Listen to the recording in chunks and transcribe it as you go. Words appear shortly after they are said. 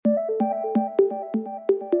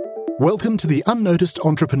Welcome to The Unnoticed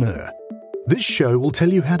Entrepreneur. This show will tell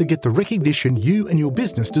you how to get the recognition you and your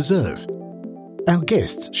business deserve. Our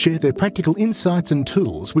guests share their practical insights and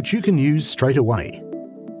tools which you can use straight away.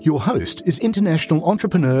 Your host is international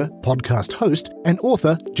entrepreneur, podcast host, and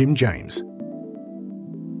author Jim James.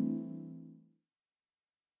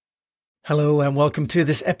 Hello and welcome to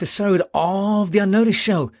this episode of The Unnoticed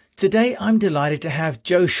Show. Today I'm delighted to have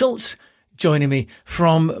Joe Schultz joining me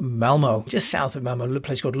from Malmo, just south of Malmo, a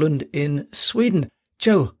place called Lund in Sweden.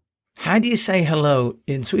 Joe, how do you say hello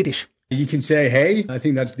in Swedish? You can say hey. I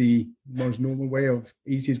think that's the most normal way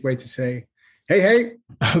easiest way to say hey.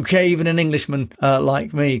 Okay, even an Englishman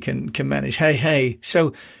like me can manage hey.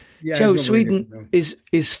 So, yeah, Joe, Sweden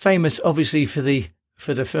is famous obviously for the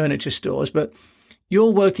furniture stores, but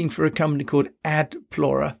you're working for a company called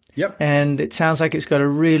AdPlora. Yep. And it sounds like it's got a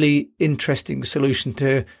really interesting solution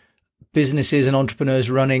to businesses and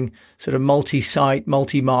entrepreneurs running sort of multi-site,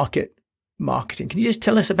 multi-market marketing. Can you just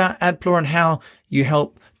tell us about AdPlora and how you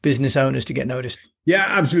help business owners to get noticed? Yeah,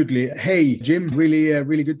 absolutely. Hey, Jim,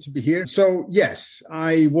 really good to be here. So yes,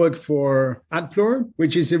 I work for AdPlora,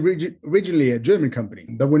 which is originally a German company,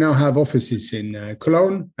 but we now have offices in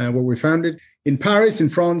Cologne, where we founded, in Paris, in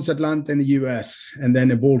France, Atlanta, in the US, and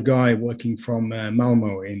then a bold guy working from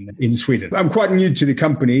Malmo in Sweden. I'm quite new to the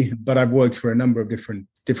company, but I've worked for a number of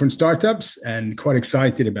different startups and quite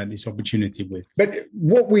excited about this opportunity But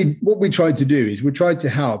what we try to do is we try to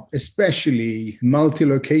help, especially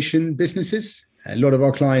multi-location businesses. A lot of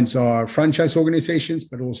our clients are franchise organizations,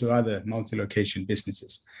 but also other multi-location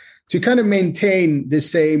businesses, to kind of maintain the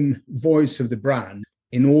same voice of the brand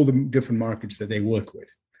in all the different markets that they work with,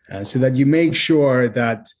 so that you make sure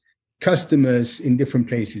that customers in different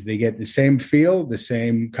places, they get the same feel, the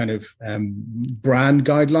same kind of brand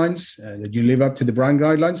guidelines, that you live up to the brand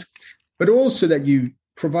guidelines, but also that you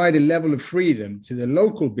provide a level of freedom to the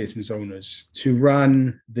local business owners to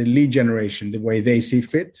run the lead generation the way they see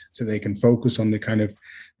fit, so they can focus on the kind of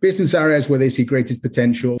business areas where they see greatest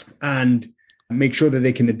potential and make sure that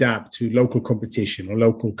they can adapt to local competition or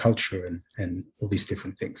local culture and all these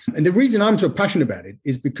different things. And the reason I'm so passionate about it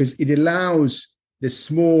is because it allows the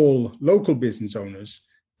small local business owners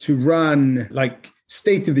to run like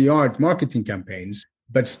state-of-the-art marketing campaigns,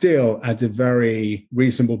 but still at a very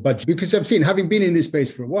reasonable budget. Because I've seen, having been in this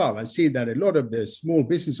space for a while, I see that a lot of the small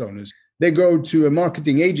business owners, they go to a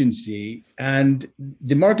marketing agency, and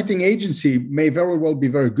the marketing agency may very well be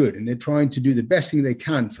very good, and they're trying to do the best thing they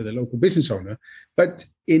can for the local business owner. But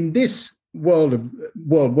in this world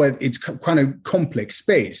where it's kind of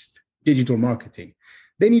complex-based digital marketing,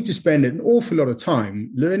 they need to spend an awful lot of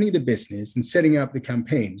time learning the business and setting up the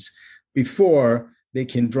campaigns before they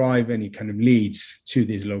can drive any kind of leads to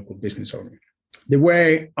these local business owners. The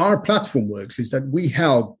way our platform works is that we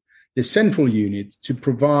help the central unit to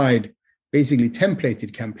provide basically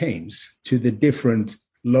templated campaigns to the different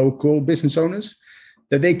local business owners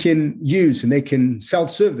that they can use, and they can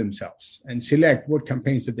self-serve themselves and select what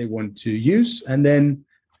campaigns that they want to use, and then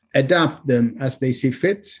adapt them as they see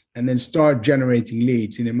fit, and then start generating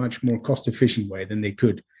leads in a much more cost-efficient way than they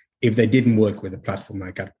could if they didn't work with a platform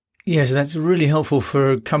like that. Yes, that's really helpful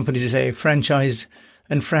for companies to say franchise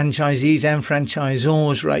and franchisees and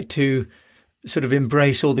franchisors, right, to sort of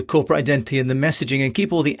embrace all the corporate identity and the messaging and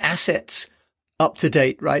keep all the assets up to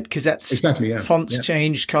date, right? Because that's exactly, yeah. Fonts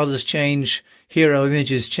change, colors change, hero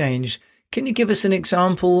images change. Can you give us an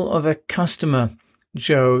example of a customer,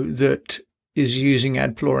 Joe, that is using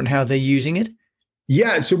AdPlora and how they're using it?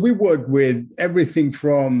 Yeah, so we work with everything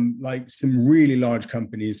from like some really large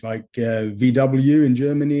companies like VW in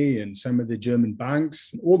Germany and some of the German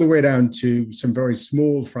banks, all the way down to some very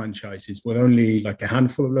small franchises with only like a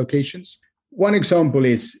handful of locations. One example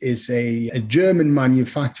is a German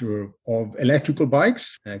manufacturer of electrical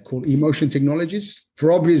bikes called eMotion Technologies.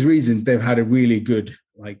 For obvious reasons, they've had a really good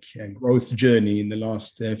growth journey in the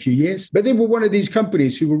last few years. But they were one of these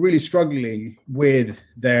companies who were really struggling with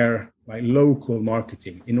their local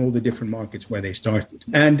marketing in all the different markets where they started.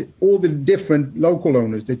 And all the different local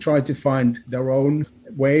owners, they tried to find their own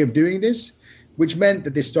way of doing this, which meant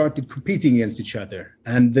that they started competing against each other,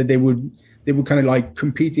 and that they were kind of like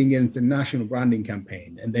competing against the national branding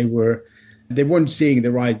campaign, and they weren't seeing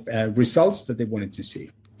the right results that they wanted to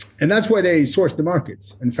see. And that's why they sourced the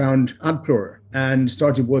markets and found AdPlora and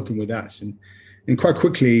started working with us. And quite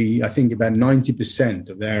quickly, I think about 90%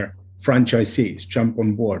 of their franchisees jumped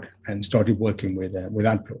on board and started working with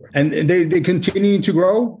AdPlora. And they continue to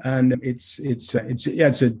grow. And it's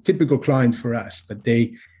a typical client for us, but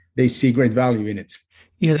they see great value in it.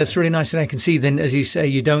 Yeah, that's really nice. And I can see then, as you say,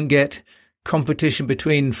 you don't get competition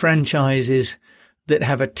between franchises that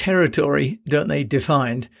have a territory, don't they,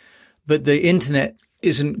 defined, but the internet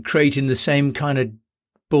isn't creating the same kind of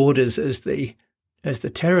borders as the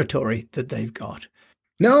territory that they've got.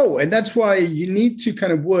 No, and that's why you need to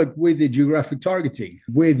kind of work with the geographic targeting,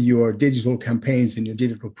 with your digital campaigns and your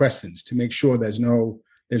digital presence to make sure there's no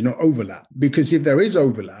overlap. Because if there is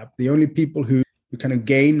overlap, the only people who kind of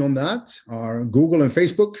gain on that are Google and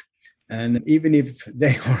Facebook. And even if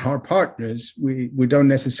they are our partners, we don't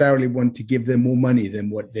necessarily want to give them more money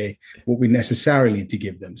than what we necessarily need to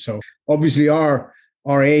give them. So obviously our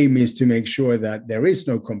aim is to make sure that there is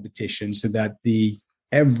no competition, so that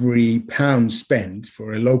every pound spent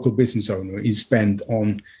for a local business owner is spent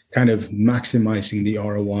on kind of maximizing the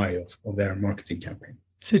ROI of their marketing campaign.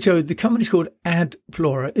 So, Joe, the company's called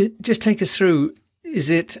AdPlora. Just take us through, is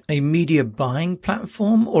it a media buying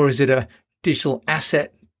platform or is it a digital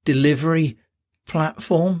asset delivery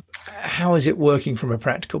platform? How is it working from a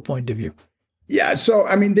practical point of view? Yeah, so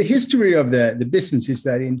I mean, the history of the business is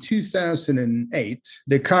that in 2008,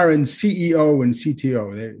 the current CEO and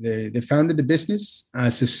CTO, they founded the business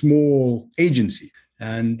as a small agency.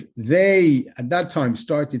 And they, at that time,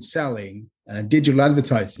 started selling digital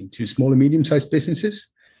advertising to small and medium-sized businesses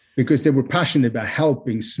because they were passionate about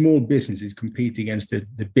helping small businesses compete against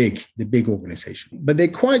the big organization. But they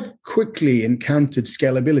quite quickly encountered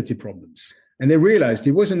scalability problems. And they realized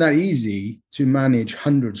it wasn't that easy to manage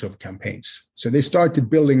hundreds of campaigns. So they started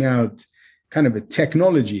building out kind of a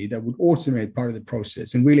technology that would automate part of the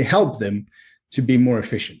process and really help them to be more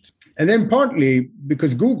efficient. And then partly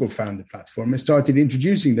because Google found the platform and started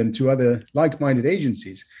introducing them to other like-minded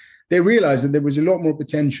agencies, they realized that there was a lot more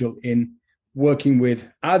potential in working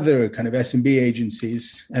with other kind of SMB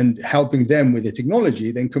agencies and helping them with the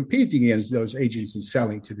technology than competing against those agencies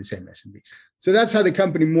selling to the same SMBs. So that's how the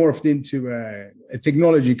company morphed into a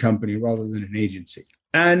technology company rather than an agency.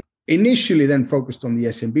 And initially then focused on the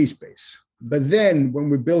SMB space. But then when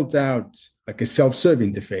we built out like a self-serve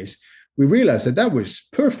interface, we realized that that was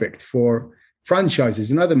perfect for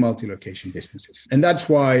franchises and other multi-location businesses. And that's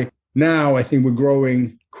why now I think we're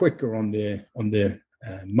growing quicker on the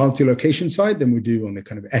multi-location side than we do on the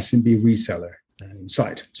kind of SMB reseller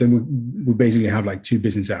side. So we basically have like two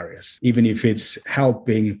business areas, even if it's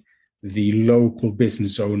helping the local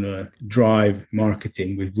business owner drive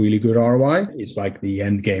marketing with really good ROI. It's like the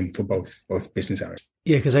end game for both business areas.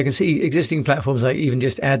 Yeah, because I can see existing platforms like even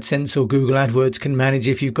just AdSense or Google AdWords can manage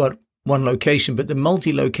if you've got one location, but the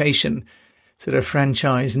multi-location sort of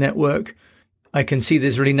franchise network, I can see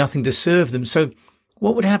there's really nothing to serve them. So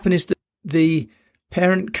what would happen is that the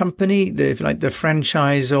parent company, the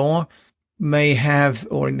franchisor may have,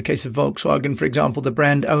 or in the case of Volkswagen, for example, the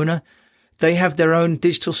brand owner, they have their own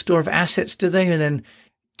digital store of assets, do they? And then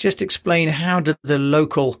just explain, how do the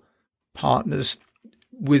local partners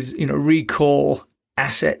recall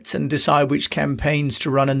assets and decide which campaigns to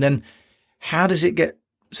run? And then how does it get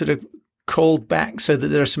sort of called back so that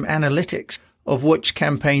there are some analytics of which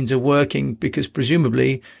campaigns are working? Because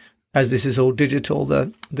presumably, as this is all digital,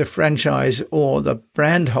 the franchise or the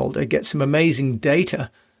brand holder gets some amazing data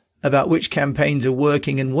about which campaigns are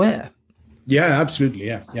working and where. Yeah, absolutely.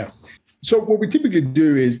 Yeah. So what we typically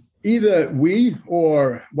do is either we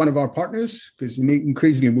or one of our partners, because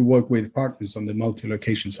increasingly we work with partners on the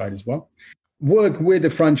multi-location side as well, work with the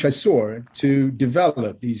franchisor to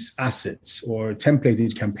develop these assets or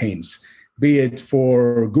templated campaigns, be it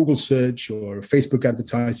for Google search or Facebook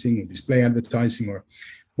advertising or display advertising or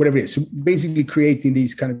whatever it is. So basically creating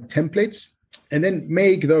these kind of templates and then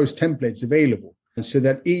make those templates available so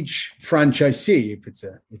that each franchisee,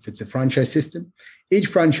 if it's a franchise system, each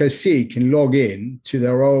franchisee can log in to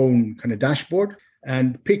their own kind of dashboard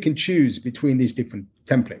and pick and choose between these different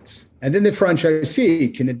templates. And then the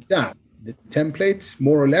franchisee can adapt the template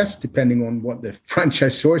more or less, depending on what the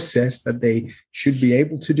franchisor says that they should be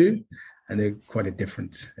able to do. And they're quite a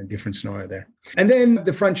different scenario there. And then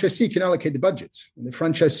the franchisee can allocate the budgets. And the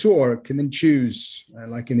franchisor can then choose,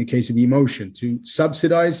 like in the case of eMotion, to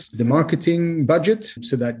subsidize the marketing budget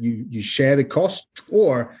so that you share the cost,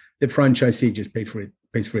 or the franchisee just pays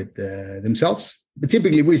for it themselves. But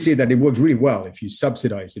typically we see that it works really well if you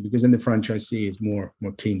subsidize it, because then the franchisee is more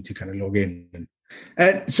keen to kind of log in.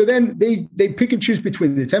 And so then they pick and choose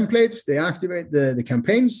between the templates, they activate the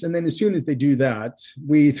campaigns, and then as soon as they do that,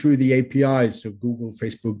 we, through the APIs of Google,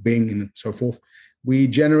 Facebook, Bing, and so forth, we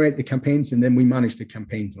generate the campaigns, and then we manage the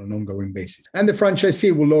campaigns on an ongoing basis. And the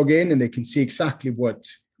franchisee will log in and they can see exactly what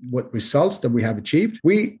results that we have achieved.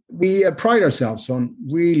 We pride ourselves on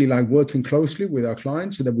really like working closely with our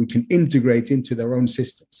clients so that we can integrate into their own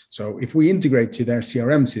systems. So if we integrate to their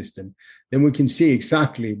CRM system, then we can see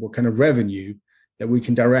exactly what kind of revenue that we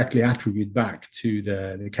can directly attribute back to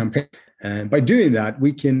the campaign. And by doing that,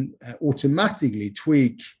 we can automatically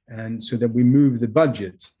tweak and so that we move the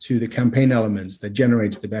budget to the campaign elements that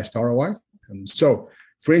generates the best ROI. So,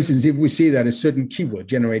 for instance, if we see that a certain keyword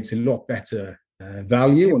generates a lot better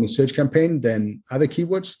value on a search campaign than other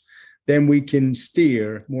keywords, then we can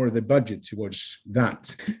steer more of the budget towards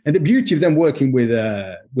that. And the beauty of them working with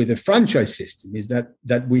a franchise system is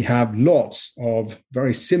that we have lots of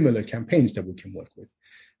very similar campaigns that we can work with.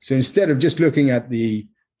 So instead of just looking at the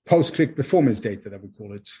post-click performance data that we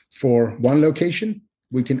call it for one location,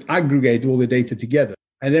 we can aggregate all the data together.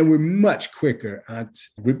 And then we're much quicker at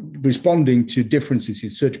responding to differences in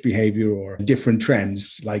search behavior or different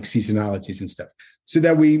trends like seasonalities and stuff, so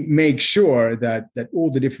that we make sure that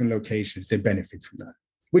all the different locations, they benefit from that.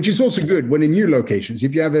 Which is also good when in new locations.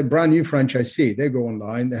 If you have a brand new franchisee, they go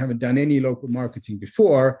online, they haven't done any local marketing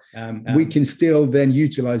before, we can still then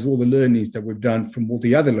utilize all the learnings that we've done from all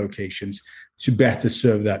the other locations to better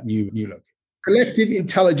serve that new location. Collective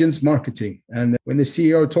intelligence marketing. And when the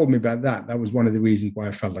CEO told me about that, that was one of the reasons why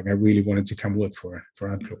I felt like I really wanted to come work for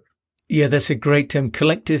AdPlore. Yeah, that's a great term,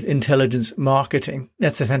 collective intelligence marketing.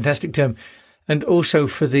 That's a fantastic term. And also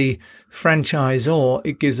for the franchisor,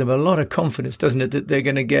 it gives them a lot of confidence, doesn't it, that they're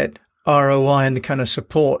going to get ROI and the kind of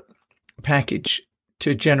support package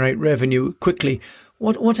to generate revenue quickly.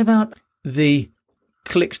 What about the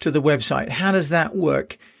clicks to the website? How does that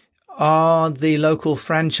work? Are the local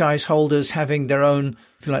franchise holders having their own,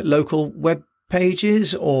 if you like, local web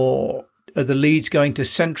pages, or are the leads going to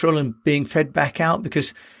central and being fed back out?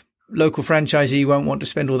 Because local franchisee won't want to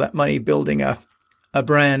spend all that money building a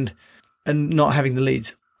brand and not having the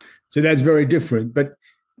leads. So that's very different. But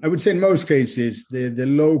I would say in most cases, the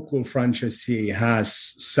local franchisee has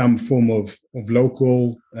some form of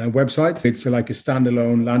local website. It's like a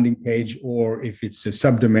standalone landing page, or if it's a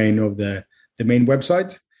subdomain of the main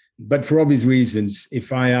website. But for obvious reasons,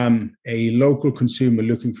 if I am a local consumer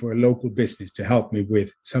looking for a local business to help me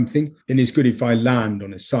with something, then it's good if I land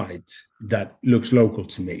on a site that looks local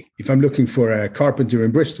to me. If I'm looking for a carpenter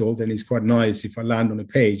in Bristol, then it's quite nice if I land on a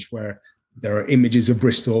page where there are images of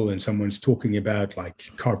Bristol and someone's talking about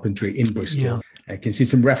like carpentry in Bristol. Yeah. I can see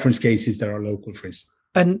some reference cases that are local, for instance.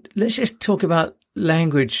 And let's just talk about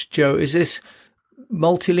language, Joe. Is this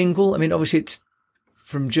multilingual? I mean, obviously it's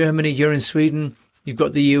from Germany, you're in Sweden. You've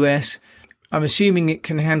got the US. I'm assuming it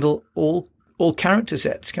can handle all character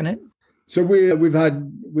sets, can it? So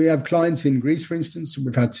we have clients in Greece, for instance.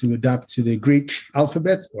 We've had to adapt to the Greek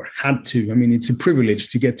alphabet, or had to. I mean, it's a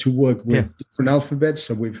privilege to get to work with different alphabets.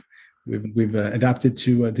 So we've adapted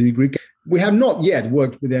to the Greek. We have not yet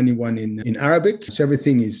worked with anyone in Arabic. So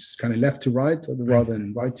everything is kind of left to right rather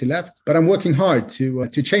than right to left. But I'm working hard to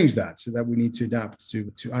change that, so that we need to adapt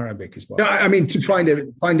to Arabic as well. I mean, to find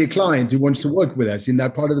a client who wants to work with us in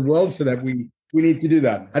that part of the world, so that we need to do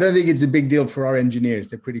that. I don't think it's a big deal for our engineers.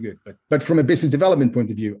 They're pretty good. But from a business development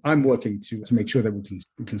point of view, I'm working to make sure that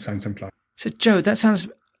we can sign some clients. So, Joe, that sounds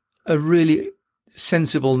a really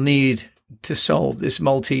sensible need to solve, this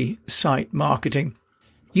multi-site marketing.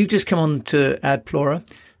 You've just come on to AdPlore,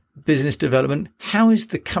 business development. How is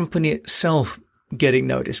the company itself getting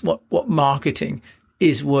noticed? What marketing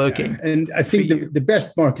is working? And I think the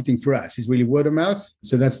best marketing for us is really word of mouth.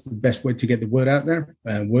 So that's the best way to get the word out there,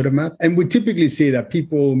 word of mouth. And we typically see that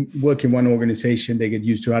people work in one organization, they get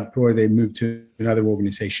used to AdPlore, they move to another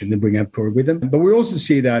organization, they bring AdPlore with them. But we also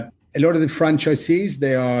see that a lot of the franchisees,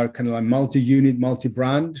 they are kind of like multi-unit,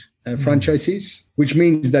 multi-brand franchisees, which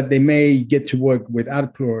means that they may get to work with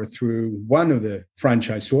AdPlore through one of the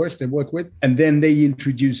franchisors they work with, and then they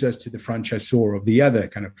introduce us to the franchisor of the other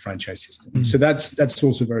kind of franchise system. So that's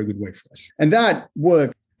also a very good way for us. And that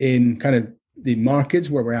works in kind of the markets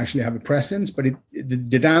where we actually have a presence, but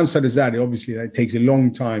the downside is that obviously that takes a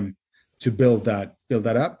long time to build that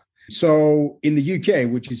up. So in the UK,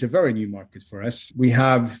 which is a very new market for us, we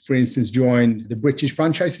have, for instance, joined the British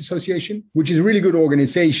Franchise Association, which is a really good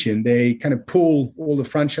organization. They kind of pull all the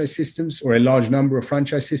franchise systems, or a large number of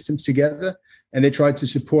franchise systems, together, and they try to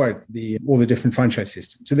support all the different franchise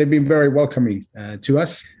systems. So they've been very welcoming to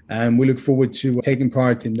us, and we look forward to taking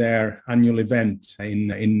part in their annual event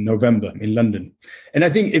in November in London. And I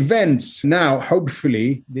think events now,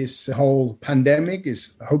 hopefully, this whole pandemic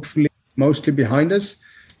is hopefully mostly behind us,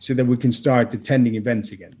 so that we can start attending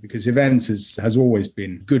events again, because events has always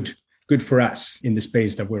been good for us in the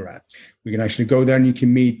space that we're at. We can actually go there and you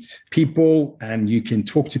can meet people and you can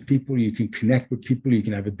talk to people, you can connect with people, you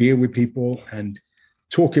can have a beer with people and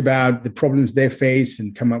talk about the problems they face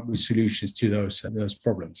and come up with solutions to those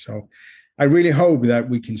problems. So I really hope that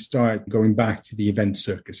we can start going back to the event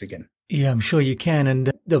circus again. Yeah, I'm sure you can.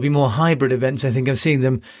 And there'll be more hybrid events. I think I'm seeing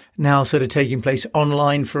them now sort of taking place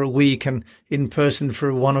online for a week and in person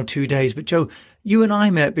for 1 or 2 days. But Joe, you and I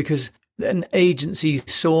met because an agency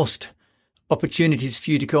sourced opportunities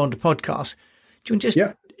for you to go on to podcasts. Do you want to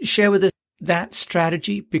just share with us that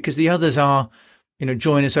strategy? Because the others are,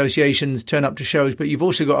 join associations, turn up to shows, but you've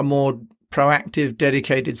also got a more proactive,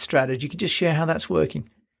 dedicated strategy. You could just share how that's working.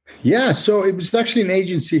 Yeah, so it was actually an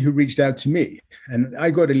agency who reached out to me, and I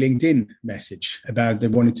got a LinkedIn message about they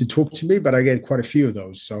wanted to talk to me, but I get quite a few of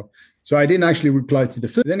those. So I didn't actually reply to the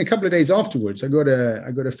first. Then a couple of days afterwards, I got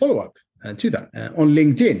a follow-up to that on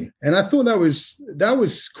LinkedIn, and I thought that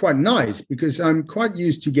was quite nice because I'm quite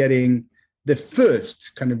used to getting the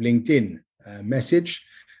first kind of LinkedIn message.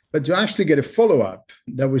 But to actually get a follow-up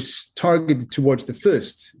that was targeted towards the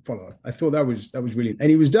first follow-up, I thought that was really,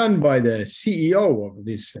 and it was done by the CEO of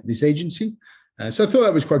this agency. So I thought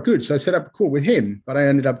that was quite good. So I set up a call with him, but I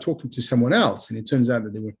ended up talking to someone else, and it turns out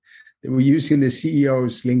that they were using the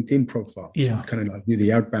CEO's LinkedIn profile to kind of do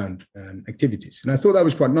the outbound activities. And I thought that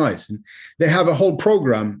was quite nice. And they have a whole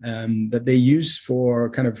program that they use for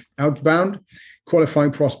kind of outbound,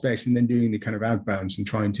 qualifying prospects, and then doing the kind of outbounds and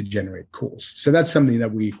trying to generate calls. So that's something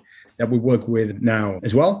that we work with now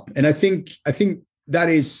as well. And I think that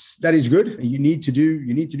is good. You need to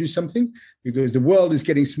do something because the world is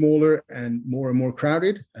getting smaller and more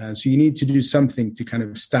crowded. So you need to do something to kind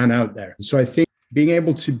of stand out there. So I think being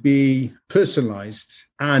able to be personalized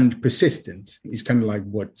and persistent is kind of like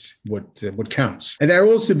what counts. And I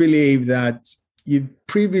also believe that you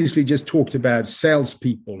previously just talked about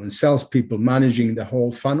salespeople and salespeople managing the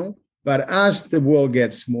whole funnel. But as the world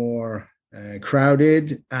gets more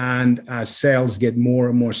crowded and as sales get more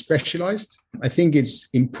and more specialized, I think it's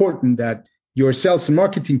important that your sales and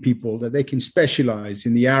marketing people, that they can specialize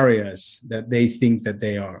in the areas that they think that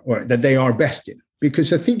they are, or that they are best in.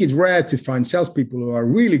 Because I think it's rare to find salespeople who are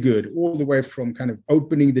really good all the way from kind of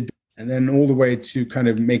opening the door and then all the way to kind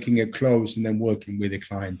of making a close and then working with a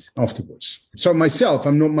client afterwards. So myself,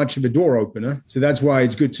 I'm not much of a door opener. So that's why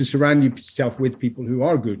it's good to surround yourself with people who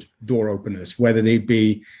are good door openers, whether they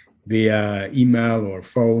be via email or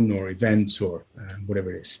phone or events or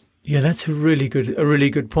whatever it is. Yeah, that's a really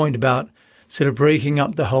good point about sort of breaking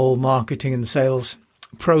up the whole marketing and sales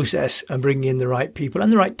process and bringing in the right people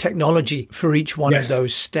and the right technology for each one of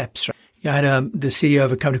those steps. Right? I had the CEO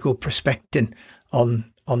of a company called Prospectin on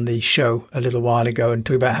the show a little while ago and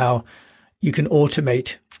talk about how you can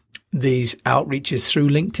automate these outreaches through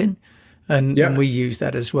LinkedIn. And we use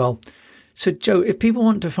that as well. So, Joe, if people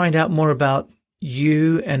want to find out more about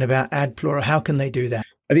you and about Adplorer, how can they do that?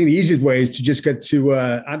 I think the easiest way is to just get to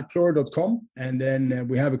adplorer.com, and then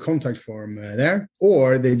we have a contact form there,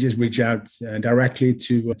 or they just reach out directly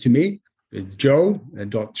to me. It's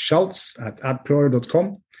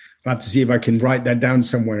joe.schultz@adplorer.com. I'll have to see if I can write that down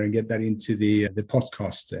somewhere and get that into the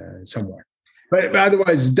podcast somewhere. But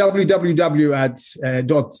otherwise,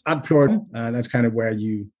 www.adplorer. That's kind of where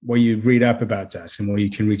you read up about us and where you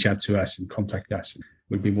can reach out to us and contact us.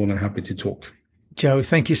 We'd be more than happy to talk. Joe,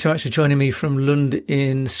 thank you so much for joining me from Lund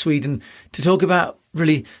in Sweden to talk about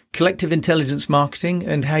really collective intelligence marketing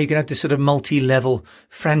and how you can have this sort of multi-level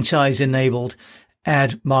franchise-enabled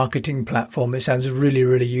ad marketing platform. It sounds really,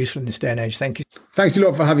 really useful in this day and age. Thank you. Thanks a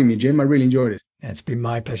lot for having me, Jim. I really enjoyed it. It's been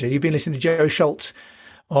my pleasure. You've been listening to Joe Schultz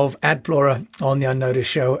of Adplorer on the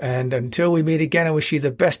Unnoticed Show. And until we meet again, I wish you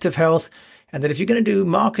the best of health. And that if you're going to do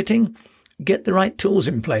marketing, get the right tools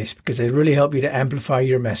in place because they really help you to amplify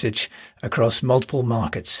your message across multiple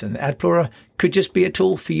markets. And Adplorer could just be a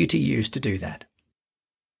tool for you to use to do that.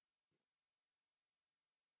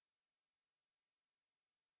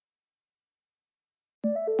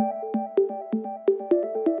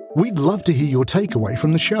 We'd love to hear your takeaway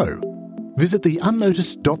from the show. Visit the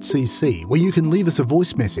unnoticed.cc where you can leave us a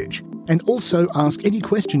voice message and also ask any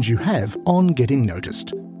questions you have on getting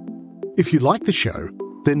noticed. If you like the show,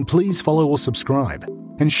 then please follow or subscribe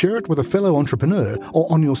and share it with a fellow entrepreneur or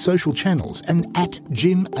on your social channels and at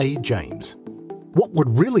Jim A. James. What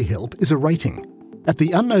would really help is a rating. At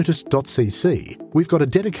the unnoticed.cc, we've got a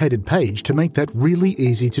dedicated page to make that really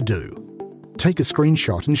easy to do. Take a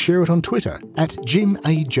screenshot and share it on Twitter at Jim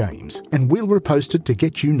A. James, and we'll repost it to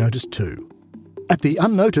get you noticed too. At the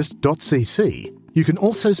unnoticed.cc, you can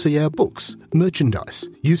also see our books, merchandise,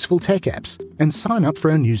 useful tech apps, and sign up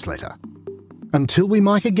for our newsletter. Until we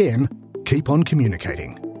mic again, keep on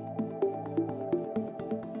communicating.